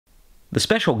The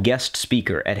special guest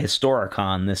speaker at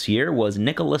Historicon this year was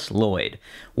Nikolas Lloyd,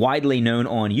 widely known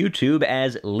on YouTube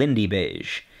as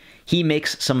Lindybeige. He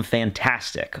makes some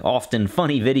fantastic, often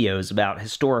funny videos about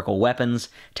historical weapons,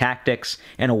 tactics,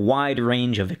 and a wide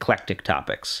range of eclectic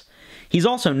topics. He's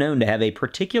also known to have a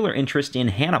particular interest in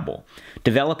Hannibal,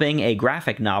 developing a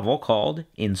graphic novel called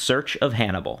In Search of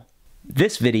Hannibal.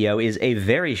 This video is a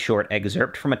very short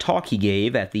excerpt from a talk he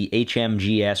gave at the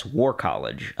HMGS War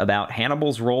College about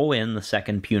Hannibal's role in the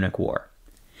Second Punic War.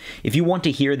 If you want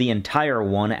to hear the entire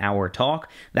 1-hour talk,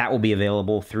 that will be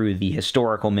available through the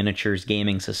Historical Miniatures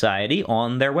Gaming Society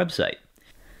on their website.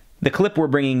 The clip we're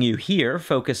bringing you here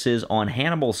focuses on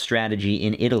Hannibal's strategy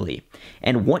in Italy,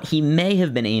 and what he may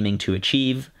have been aiming to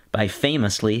achieve by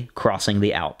famously crossing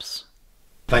the Alps.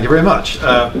 Thank you very much.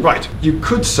 Right, you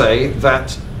could say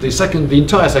that the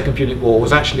entire Second Punic War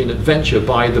was actually an adventure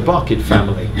by the Barcid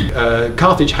family.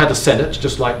 Carthage had a senate,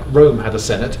 just like Rome had a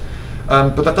senate,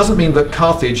 but that doesn't mean that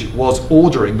Carthage was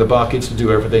ordering the Barcids to do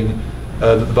everything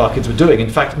that the Barcids were doing. In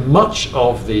fact, much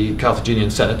of the Carthaginian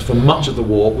senate for much of the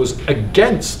war was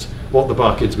against what the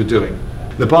Barcids were doing.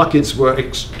 The Barcids were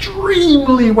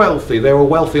extremely wealthy. They were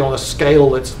wealthy on a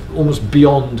scale that's almost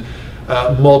beyond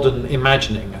modern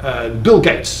imagining. Bill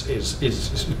Gates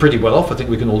is pretty well off, I think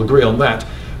we can all agree on that,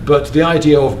 but the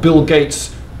idea of Bill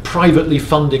Gates privately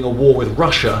funding a war with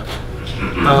Russia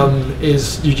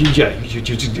is, you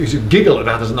giggle at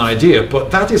that as an idea,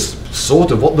 but that is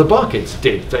sort of what the Barcids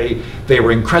did. They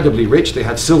were incredibly rich. They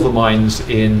had silver mines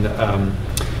in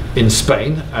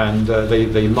Spain, and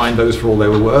they mined those for all they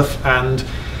were worth, and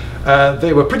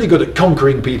they were pretty good at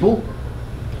conquering people.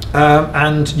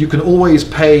 And you can always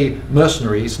pay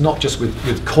mercenaries, not just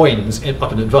with coins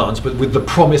up in advance, but with the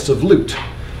promise of loot.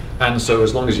 And so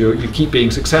as long as you keep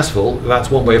being successful, that's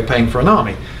one way of paying for an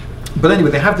army. But anyway,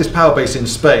 they have this power base in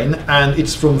Spain, and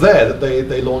it's from there that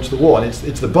they launched the war. And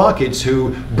it's the Barcids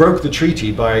who broke the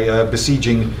treaty by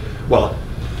besieging, well,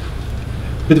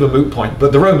 a bit of a moot point,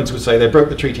 but the Romans would say they broke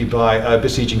the treaty by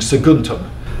besieging Saguntum.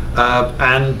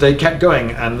 And they kept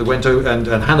going, and they went and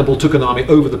Hannibal took an army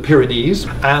over the Pyrenees,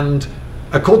 and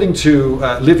according to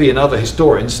Livy and other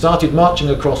historians, started marching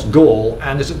across Gaul.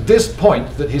 And it's at this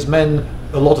point that his men,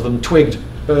 a lot of them, twigged,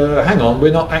 hang on,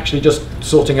 we're not actually just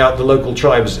sorting out the local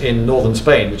tribes in northern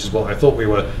Spain, which is what I thought we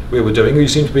were doing. You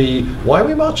seem to be, why are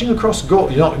we marching across Gaul?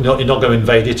 You're not going to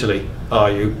invade Italy, are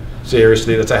you?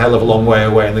 Seriously, that's a hell of a long way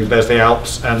away, and there's the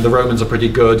Alps, and the Romans are pretty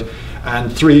good,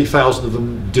 and 3,000 of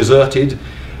them deserted.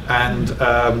 And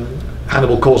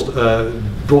Hannibal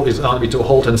brought his army to a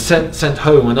halt and sent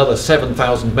home another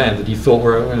 7,000 men that he thought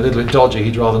were a little bit dodgy.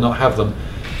 He'd rather not have them.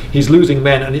 He's losing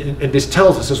men, and this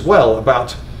tells us as well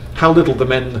about how little the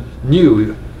men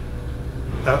knew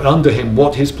under him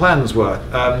what his plans were.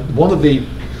 One of the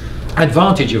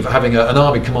advantage of having an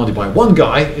army commanded by one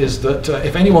guy is that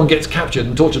if anyone gets captured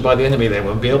and tortured by the enemy, they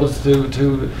won't be able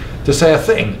to say a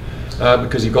thing.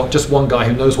 Because you've got just one guy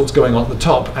who knows what's going on at the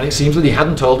top, and it seems that he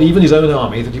hadn't told even his own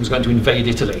army that he was going to invade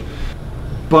Italy.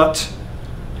 But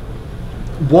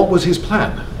what was his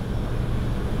plan?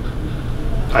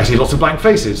 I see lots of blank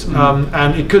faces,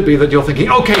 and it could be that you're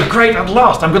thinking, okay, great, at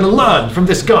last I'm going to learn from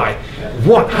this guy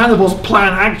what Hannibal's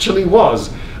plan actually was.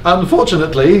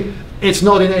 Unfortunately, it's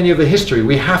not in any of the history.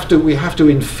 We have to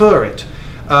infer it.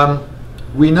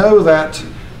 We know that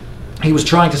he was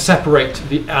trying to separate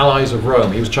the allies of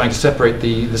Rome. He was trying to separate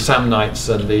the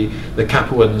Samnites and the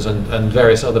Capuans and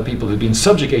various other people who'd been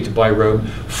subjugated by Rome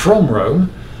from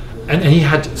Rome. And he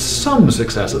had some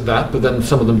success at that, but then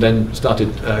some of them then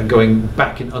started going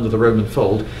back under the Roman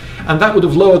fold. And that would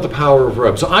have lowered the power of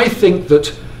Rome. So I think that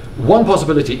one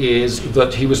possibility is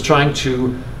that he was trying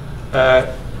to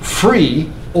free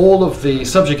all of the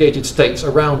subjugated states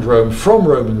around Rome from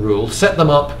Roman rule, set them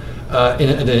up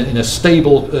in a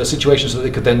stable situation so that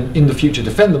they could then in the future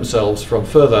defend themselves from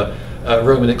further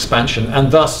Roman expansion,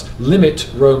 and thus limit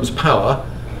Rome's power,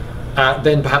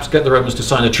 then perhaps get the Romans to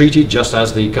sign a treaty just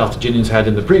as the Carthaginians had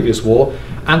in the previous war,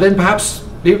 and then perhaps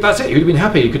that's it, he would have been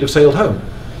happy, he could have sailed home.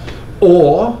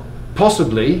 Or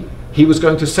possibly he was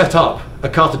going to set up a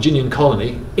Carthaginian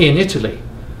colony in Italy,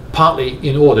 partly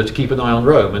in order to keep an eye on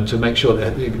Rome and to make sure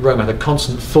that Rome had a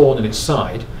constant thorn in its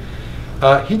side.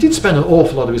 He did spend an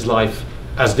awful lot of his life,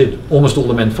 as did almost all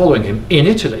the men following him, in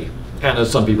Italy. And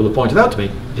as some people have pointed out to me,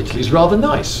 Italy's rather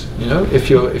nice. You know, if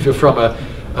you're from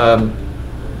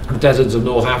the deserts of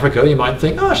North Africa, you might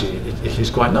think, oh, actually,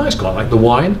 Italy's quite nice. Quite like the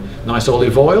wine, nice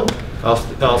olive oil.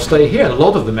 I'll stay here. And a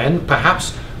lot of the men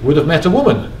perhaps would have met a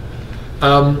woman.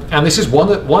 And this is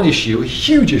one issue, a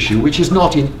huge issue, which is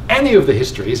not in any of the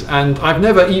histories, and I've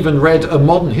never even read a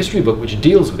modern history book which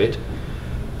deals with it.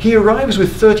 He arrives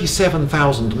with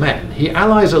 37,000 men. He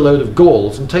allies a load of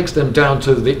Gauls and takes them down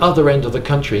to the other end of the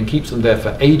country and keeps them there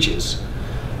for ages.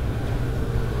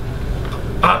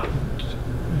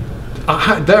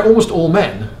 They're almost all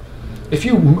men. If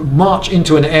you march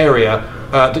into an area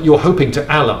that you're hoping to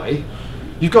ally,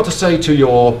 you've got to say to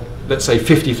your, let's say,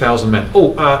 50,000 men,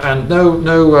 and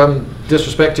no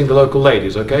disrespecting the local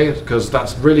ladies, okay? Because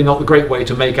that's really not the great way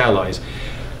to make allies.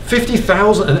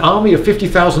 50,000, an army of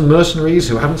 50,000 mercenaries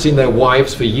who haven't seen their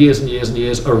wives for years and years and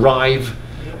years arrive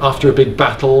after a big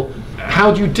battle.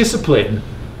 How do you discipline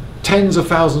tens of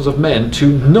thousands of men to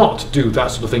not do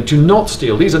that sort of thing, to not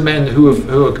steal? These are men who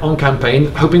are on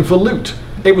campaign hoping for loot.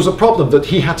 It was a problem that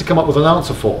he had to come up with an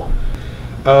answer for.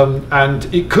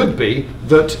 And it could be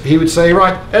that he would say,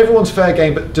 right, everyone's fair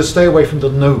game, but just stay away from the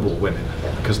noble women,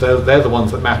 because they're the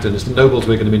ones that matter, and it's the nobles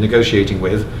we're going to be negotiating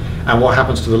with. And what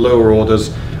happens to the lower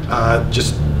orders,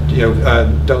 just,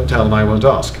 don't tell them, I won't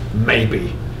ask.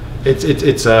 Maybe.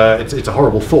 It's a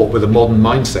horrible thought with a modern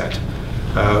mindset,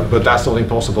 but that's not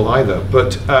impossible either.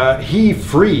 But he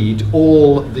freed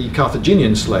all the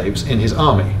Carthaginian slaves in his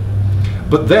army.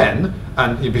 But then,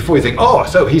 and before you think, oh,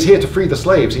 so he's here to free the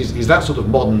slaves, he's that sort of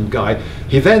modern guy,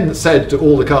 he then said to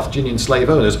all the Carthaginian slave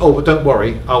owners, oh, but don't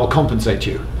worry, I will compensate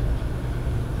you.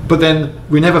 But then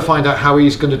we never find out how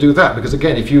he's going to do that, because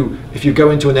again, if you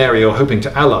go into an area hoping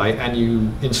to ally and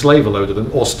you enslave a load of them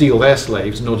or steal their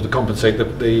slaves in order to compensate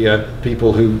the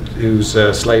people whose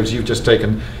slaves you've just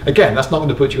taken, again, that's not going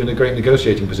to put you in a great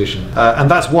negotiating position. And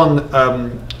that's one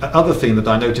other thing that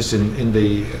I notice in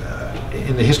the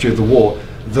history of the war,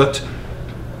 that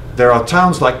there are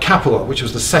towns like Capua, which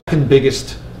was the second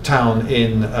biggest town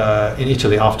in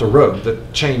Italy after Rome,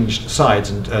 that changed sides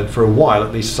and for a while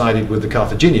at least sided with the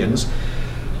Carthaginians,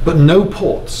 but no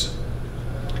ports.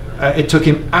 It took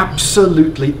him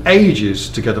absolutely ages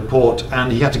to get a port,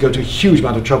 and he had to go to a huge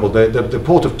amount of trouble. The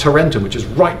port of Tarentum, which is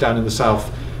right down in the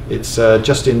south, it's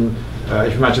just in,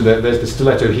 if you imagine there's the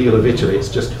stiletto heel of Italy, it's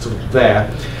just sort of there.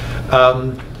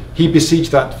 He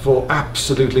besieged that for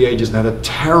absolutely ages and had a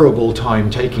terrible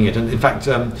time taking it, and in fact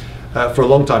for a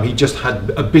long time he just had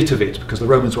a bit of it because the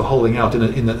Romans were holding out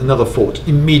in another fort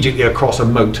immediately across a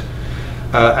moat,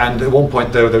 and at one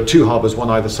point there were two harbours, one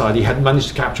either side. He had managed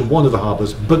to capture one of the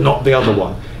harbours but not the other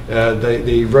one.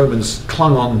 The Romans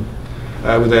clung on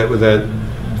with their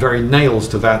very nails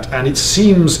to that, and it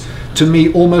seems to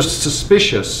me almost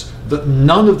suspicious that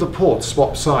none of the ports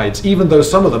swapped sides, even though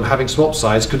some of them, having swapped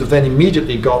sides, could have then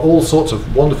immediately got all sorts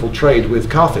of wonderful trade with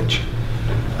Carthage.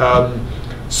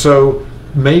 So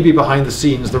maybe behind the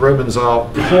scenes the Romans are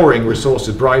pouring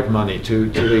resources, bribe money to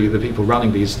the people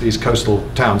running these coastal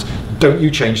towns. Don't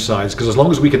you change sides, because as long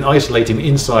as we can isolate him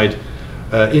inside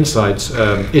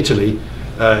Italy,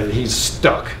 he's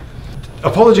stuck.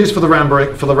 Apologies for the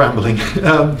rambling.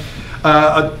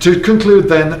 To conclude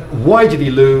then, why did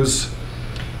he lose?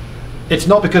 It's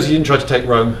not because he didn't try to take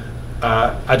Rome.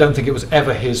 I don't think it was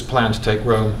ever his plan to take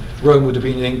Rome. Rome would have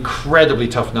been an incredibly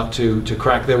tough nut to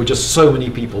crack. There were just so many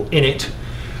people in it.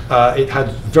 It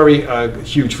had very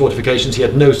huge fortifications. He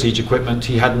had no siege equipment.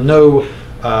 He had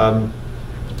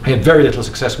very little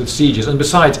success with sieges. And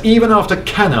besides, even after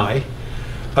Cannae,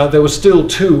 there were still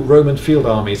two Roman field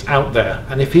armies out there.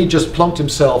 And if he just plonked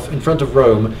himself in front of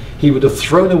Rome, he would have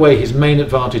thrown away his main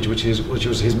advantage, which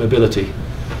was his mobility.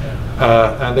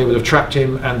 And they would have trapped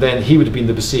him, and then he would have been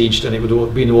the besieged, and it would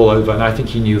have been all over, and I think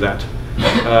he knew that.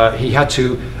 He had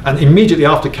to, and immediately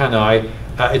after Cannae,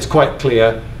 it's quite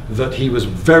clear that he was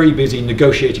very busy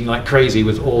negotiating like crazy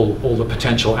with all the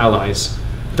potential allies.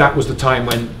 That was the time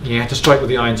when he had to strike with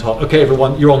the irons hot. Okay,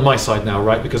 everyone, you're on my side now,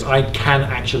 right? Because I can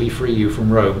actually free you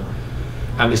from Rome.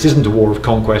 And this isn't a war of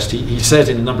conquest. He says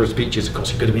in a number of speeches, of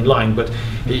course he could have been lying, but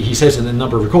he says in a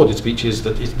number of recorded speeches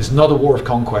that it's not a war of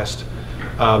conquest.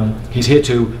 He's here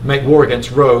to make war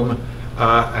against Rome,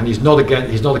 and he's not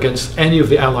against any of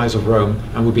the allies of Rome,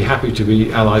 and would be happy to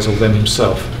be allies of them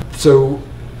himself. So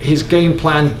his game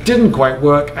plan didn't quite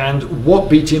work, and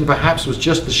what beat him perhaps was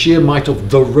just the sheer might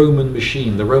of the Roman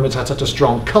machine. The Romans had such a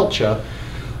strong culture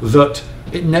that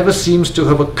it never seems to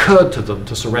have occurred to them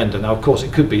to surrender. Now, of course,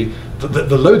 it could be that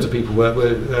the loads of people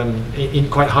were in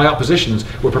quite high up positions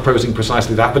were proposing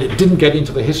precisely that, but it didn't get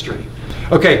into the history.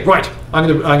 Okay, right.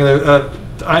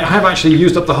 I have actually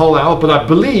used up the whole hour, but I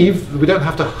believe we don't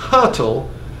have to hurtle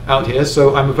out here,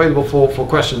 so I'm available for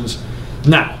questions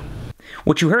now.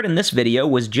 What you heard in this video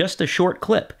was just a short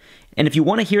clip, and if you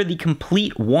want to hear the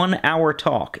complete 1-hour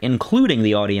talk, including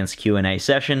the audience Q&A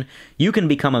session, you can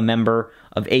become a member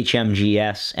of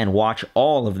HMGS and watch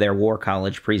all of their War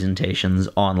College presentations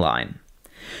online.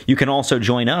 You can also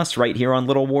join us right here on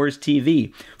Little Wars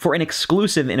TV for an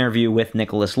exclusive interview with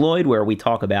Nikolas Lloyd where we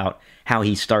talk about how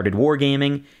he started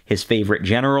wargaming, his favorite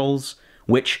generals,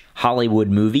 which Hollywood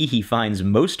movie he finds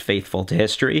most faithful to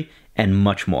history, and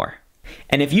much more.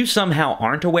 And if you somehow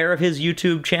aren't aware of his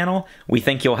YouTube channel, we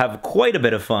think you'll have quite a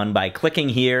bit of fun by clicking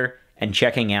here and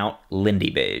checking out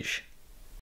Lindybeige.